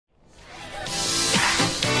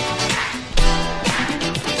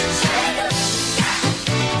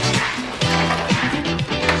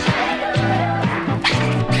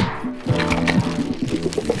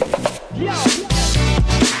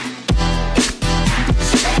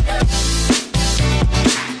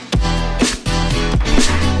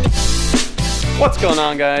What's going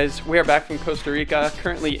on, guys? We are back from Costa Rica,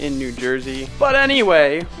 currently in New Jersey. But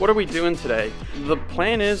anyway, what are we doing today? The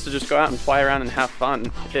plan is to just go out and fly around and have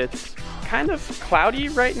fun. It's kind of cloudy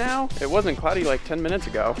right now. It wasn't cloudy like 10 minutes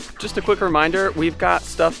ago. Just a quick reminder, we've got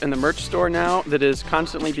stuff in the merch store now that is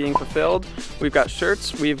constantly being fulfilled. We've got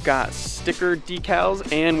shirts, we've got sticker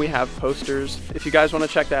decals, and we have posters. If you guys want to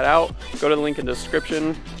check that out, go to the link in the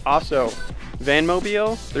description. Also,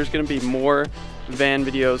 Vanmobile, there's gonna be more van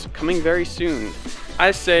videos coming very soon.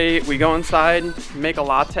 I say we go inside, make a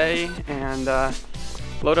latte, and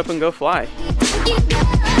load up and go fly.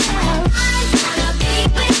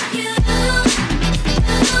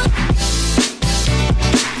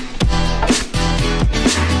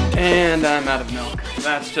 And I'm out of milk.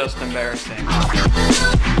 That's just embarrassing.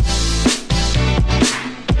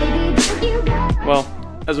 Well,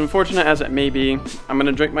 as unfortunate as it may be, I'm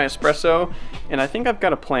gonna drink my espresso, and I think I've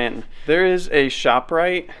got a plan. There is a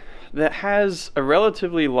ShopRite that has a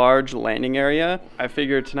relatively large landing area. I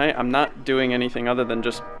figured tonight I'm not doing anything other than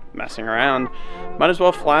just messing around. Might as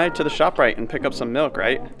well fly to the ShopRite and pick up some milk,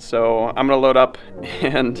 right? So I'm gonna load up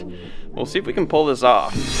and we'll see if we can pull this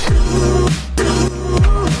off.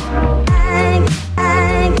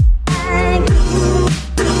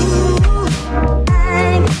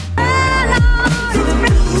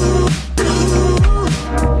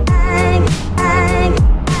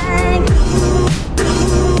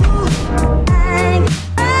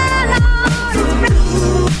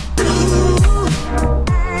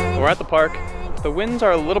 We're at the park. The winds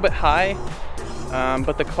are a little bit high,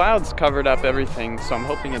 but the clouds covered up everything, so I'm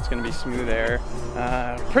hoping it's gonna be smooth air.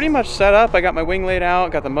 Pretty much set up. I got my wing laid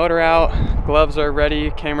out, got the motor out, gloves are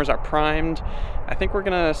ready, cameras are primed. I think we're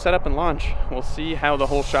gonna set up and launch. We'll see how the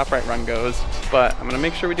whole ShopRite run goes, but I'm gonna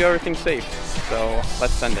make sure we do everything safe. So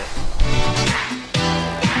let's send it.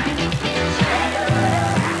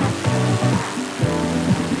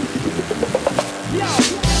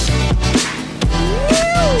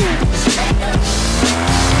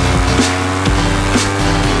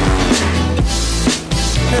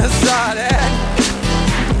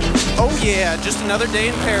 Oh yeah, just another day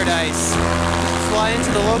in paradise. Fly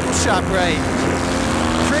into the local ShopRite.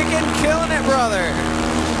 Freaking killing it, brother.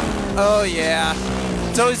 Oh yeah.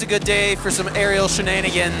 It's always a good day for some aerial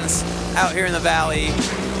shenanigans out here in the valley.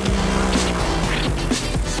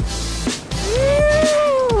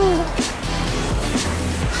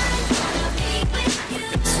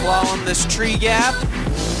 Freaking slalom this tree gap.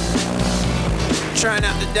 Try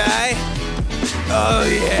not to die. Oh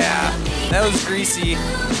yeah, that was greasy.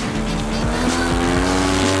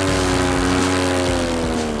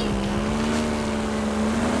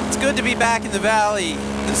 It's good to be back in the valley.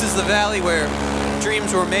 This is the valley where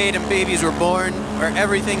dreams were made and babies were born, where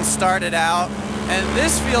everything started out. And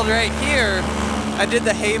this field right here, I did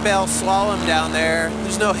the hay bale slalom down there.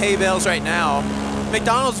 There's no hay bales right now.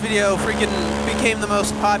 McDonald's video freaking became the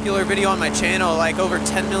most popular video on my channel, like over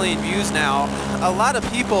 10 million views now. A lot of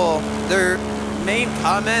people, their main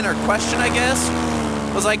comment or question, I guess,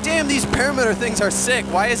 was like, damn, these parameter things are sick.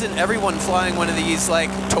 Why isn't everyone flying one of these like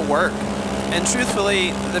to work? And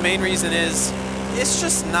truthfully, the main reason is it's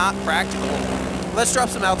just not practical. Let's drop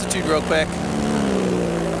some altitude real quick.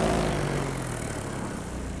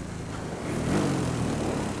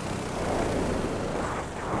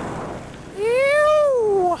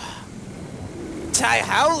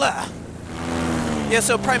 Howla. Yeah,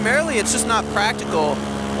 so primarily it's just not practical.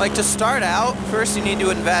 Like, to start out, first you need to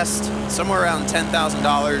invest somewhere around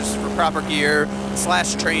 $10,000 for proper gear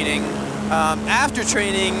 / training. After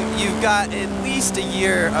training, you've got at least a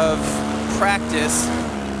year of practice.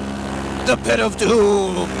 The Pit of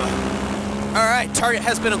Doom. All right, target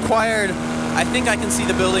has been acquired. I think I can see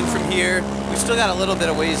the building from here. We've still got a little bit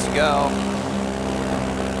of ways to go.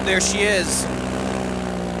 There she is.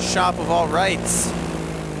 Shop of all rights.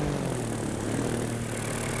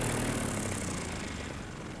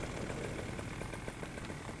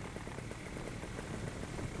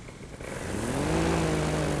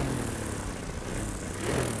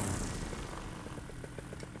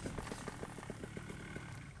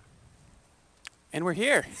 And we're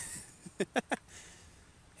here.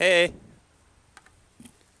 Hey.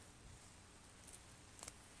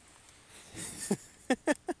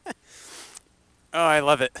 Oh, I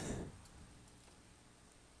love it.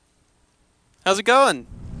 How's it going?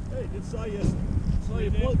 Hey, just saw you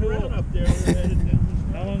floating around up there.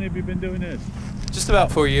 How long have you been doing this? Just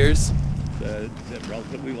about 4 years. Is that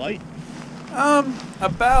relatively light?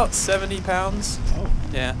 About 70 pounds. Oh.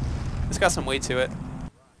 Yeah. It's got some weight to it.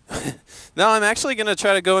 No, I'm actually going to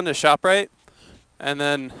try to go into ShopRite and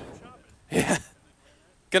then, yeah,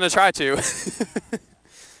 going to try to.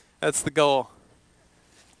 That's the goal.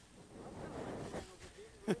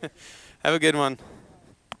 Have a good one.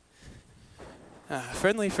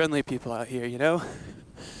 Friendly people out here, you know?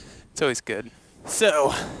 It's always good.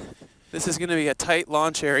 So, this is going to be a tight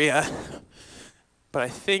launch area, but I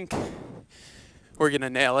think we're going to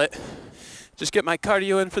nail it. Just get my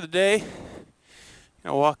cardio in for the day.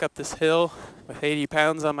 Gonna walk up this hill with 80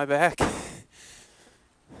 pounds on my back.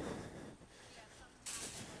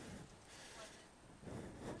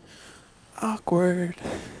 Awkward.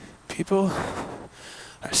 People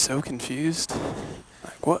are so confused.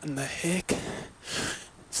 Like, what in the heck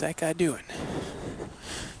is that guy doing?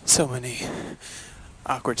 So many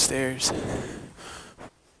awkward stares.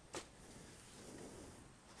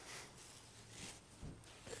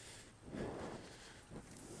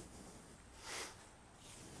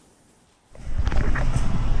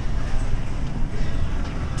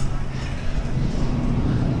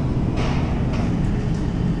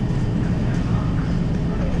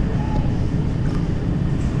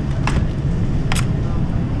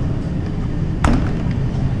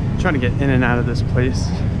 Trying to get in and out of this place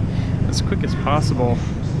as quick as possible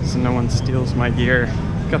so no one steals my gear.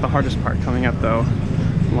 Got the hardest part coming up though,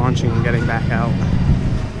 launching and getting back out.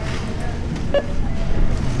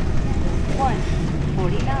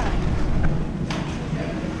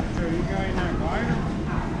 149. So you guys not glider?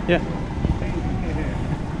 Yeah.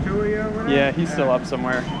 Two of you over there? Yeah, he's still up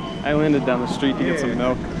somewhere. I landed down the street to get some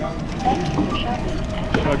milk.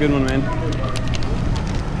 Oh, good one, man.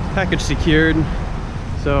 Package secured.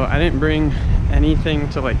 So I didn't bring anything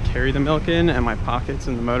to like carry the milk in, and my pockets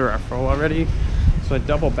and the motor are full already. So I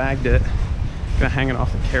double bagged it. Gonna hang it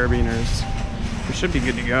off the carabiners. We should be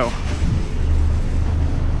good to go.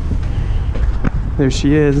 There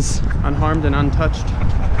she is, unharmed and untouched.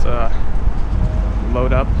 Let's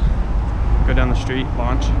load up, go down the street,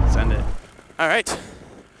 launch, send it. All right,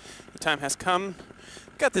 the time has come.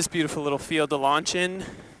 Got this beautiful little field to launch in.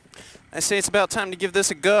 I say it's about time to give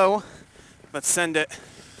this a go. Let's send it.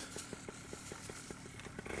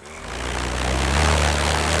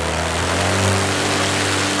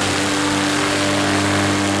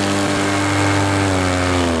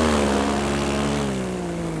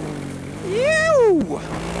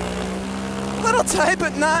 Little tight,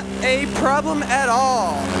 but not a problem at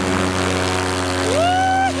all.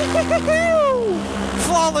 Woo-hoo-hoo-hoo!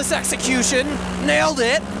 Flawless execution. Nailed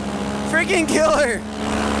it. Freaking killer.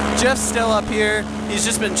 Jeff's still up here. He's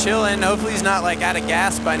just been chilling. Hopefully he's not like out of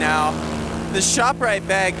gas by now. The ShopRite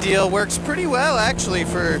bag deal works pretty well actually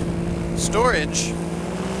for storage.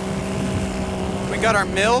 We got our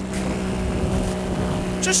milk.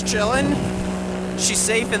 Just chilling. She's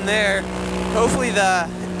safe in there. Hopefully the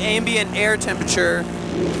ambient air temperature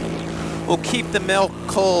will keep the milk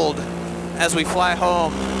cold as we fly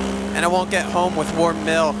home, and I won't get home with warm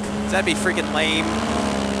milk. That'd be freaking lame.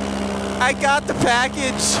 I got the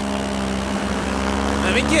package.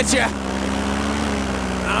 Let me get ya.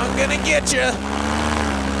 I'm gonna get ya.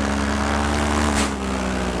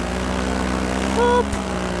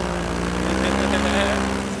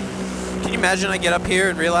 Can you imagine I get up here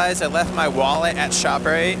and realize I left my wallet at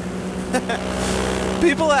ShopRite?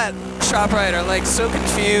 People at ShopRite are like so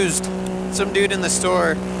confused. Some dude in the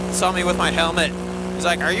store saw me with my helmet. He's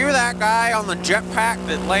like, "Are you that guy on the jetpack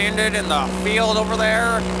that landed in the field over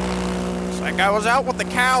there?" It's like, "I was out with the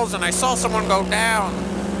cows and I saw someone go down."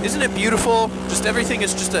 Isn't it beautiful? Just everything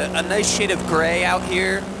is just a nice shade of gray out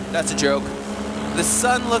here. That's a joke. The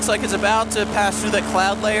sun looks like it's about to pass through the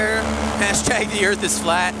cloud layer. Hashtag the earth is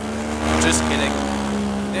flat. Just kidding.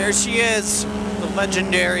 There she is, the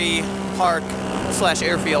legendary park /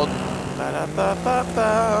 airfield.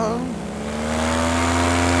 Ba-da-ba-ba-ba.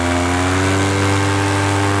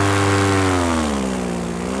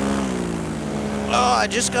 Oh, I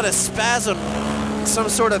just got a spasm. Some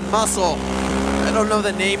sort of muscle I don't know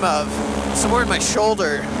the name of. Somewhere in my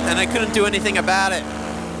shoulder, and I couldn't do anything about it.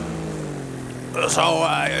 So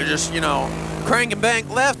I just, you know, crank and bank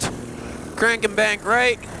left, crank and bank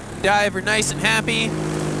right, dive are nice and happy.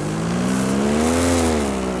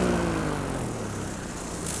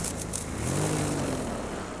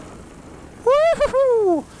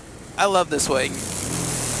 Woo-hoo-hoo! I love this wing.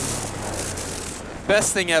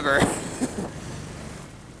 Best thing ever.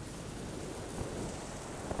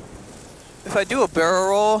 If I do a barrel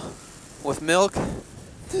roll with milk,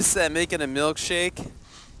 does that make it a milkshake?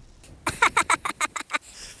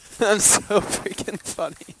 I'm so freaking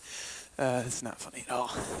funny. It's not funny at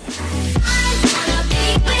all. I wanna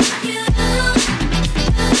be with you.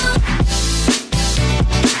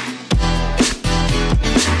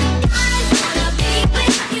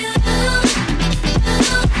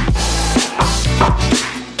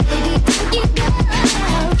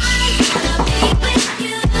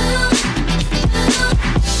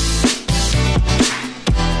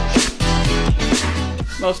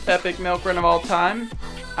 Most epic milk run of all time?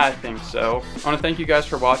 I think so. I want to thank you guys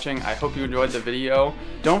for watching. I hope you enjoyed the video.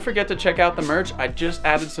 Don't forget to check out the merch. I just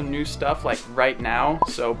added some new stuff like right now,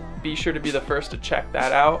 so be sure to be the first to check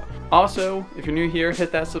that out. Also, if you're new here,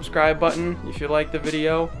 hit that subscribe button. If you like the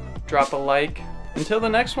video, drop a like. Until the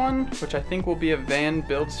next one, which I think will be a van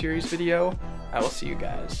build series video, I will see you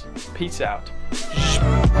guys. Peace out.